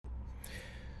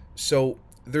So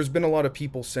there's been a lot of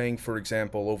people saying, for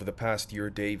example, over the past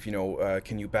year, Dave,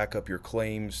 can you back up your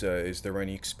claims? Is there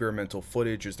any experimental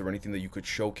footage? Is there anything that you could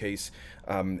showcase?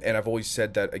 And I've always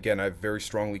said that, again, I've very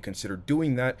strongly considered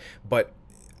doing that, but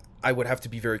I would have to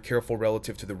be very careful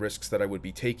relative to the risks that I would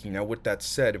be taking. Now, with that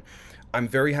said, I'm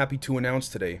very happy to announce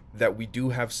today that we do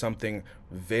have something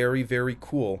very, very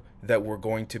cool that we're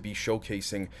going to be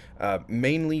showcasing,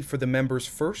 mainly for the members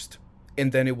first,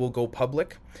 and then it will go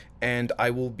public. And I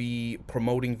will be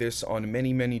promoting this on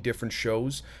many, many different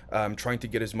shows, trying to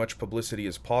get as much publicity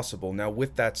as possible. Now,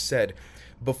 with that said,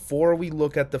 before we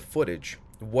look at the footage,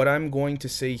 what I'm going to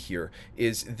say here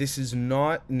is this is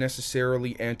not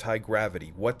necessarily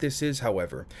anti-gravity. What this is,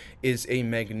 however, is a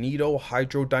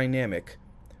magneto-hydrodynamic,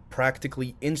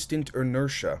 practically instant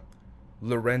inertia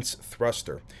Lorentz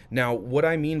thruster. Now, what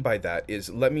I mean by that is,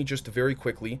 let me just very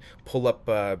quickly pull up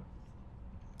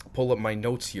my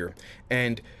notes here,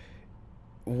 and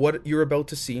what you're about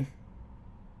to see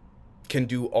can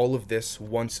do all of this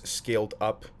once scaled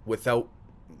up without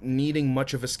needing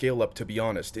much of a scale up, to be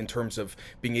honest, in terms of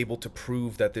being able to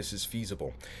prove that this is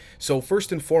feasible. So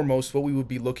first and foremost, what we would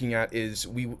be looking at is,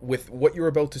 with what you're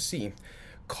about to see,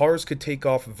 cars could take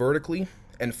off vertically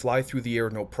and fly through the air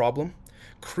no problem.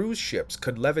 Cruise ships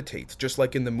could levitate, just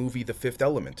like in the movie The Fifth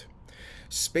Element.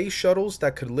 Space shuttles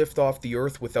that could lift off the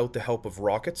Earth without the help of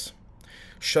rockets.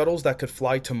 Shuttles that could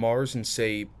fly to Mars in,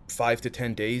 say, 5 to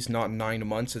 10 days, not 9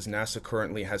 months as NASA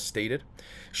currently has stated.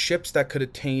 Ships that could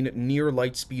attain near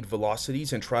light speed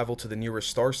velocities and travel to the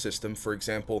nearest star system, for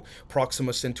example,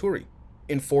 Proxima Centauri,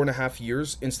 in 4.5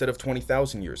 years instead of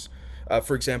 20,000 years.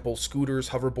 For example, scooters,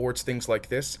 hoverboards, things like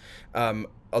this. A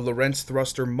Lorentz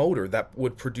thruster motor that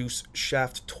would produce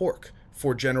shaft torque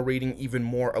for generating even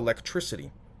more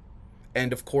electricity.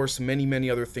 And of course, many, many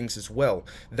other things as well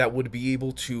that would be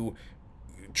able to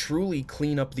truly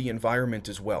clean up the environment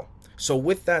as well. So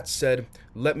with that said,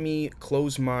 let me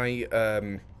close my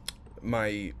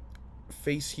my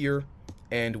face here,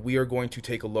 and we are going to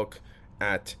take a look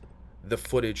at the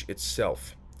footage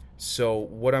itself. So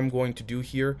what I'm going to do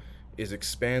here is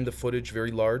expand the footage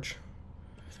very large,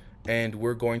 and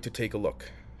we're going to take a look.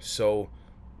 So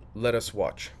let us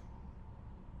watch.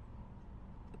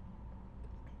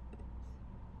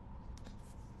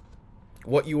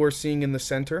 What you are seeing in the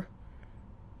center,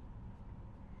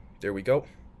 there we go,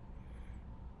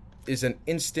 is an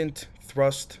instant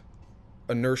thrust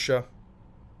inertia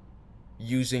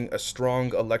using a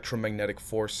strong electromagnetic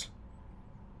force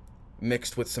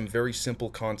mixed with some very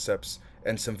simple concepts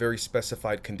and some very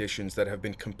specified conditions that have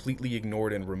been completely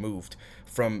ignored and removed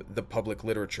from the public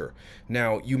literature.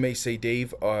 Now, you may say,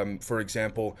 Dave, for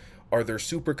example, are there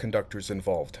superconductors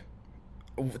involved?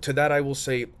 To that I will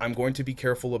say, I'm going to be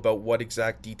careful about what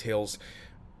exact details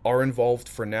are involved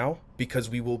for now, because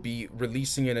we will be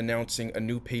releasing and announcing a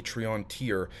new Patreon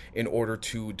tier in order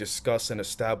to discuss and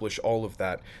establish all of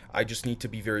that. I just need to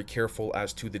be very careful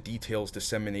as to the details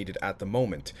disseminated at the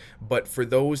moment. But for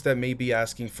those that may be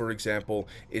asking, for example,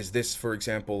 is this, for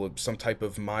example, some type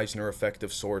of Meissner effect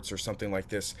of sorts or something like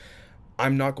this,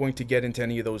 I'm not going to get into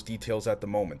any of those details at the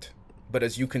moment. But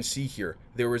as you can see here,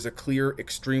 there is a clear,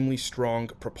 extremely strong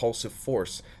propulsive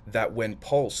force that, when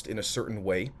pulsed in a certain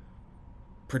way,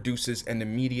 produces an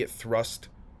immediate thrust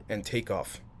and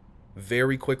takeoff.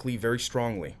 Very quickly, very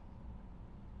strongly.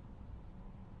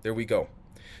 There we go.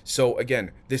 So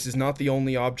again, this is not the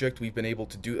only object we've been able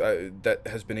to do that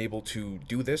has been able to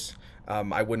do this.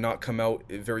 I would not come out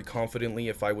very confidently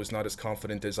if I was not as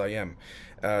confident as I am.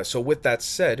 So with that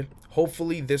said,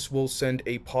 hopefully this will send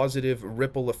a positive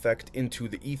ripple effect into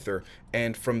the ether,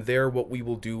 and from there what we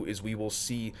will do is we will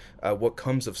see what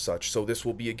comes of such. So this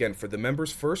will be, again, for the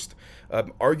members first,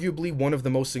 arguably one of the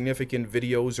most significant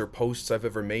videos or posts I've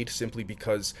ever made, simply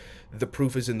because the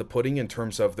proof is in the pudding in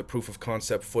terms of the proof of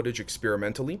concept footage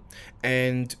experimentally,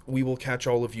 and we will catch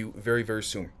all of you very, very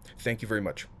soon. Thank you very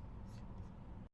much.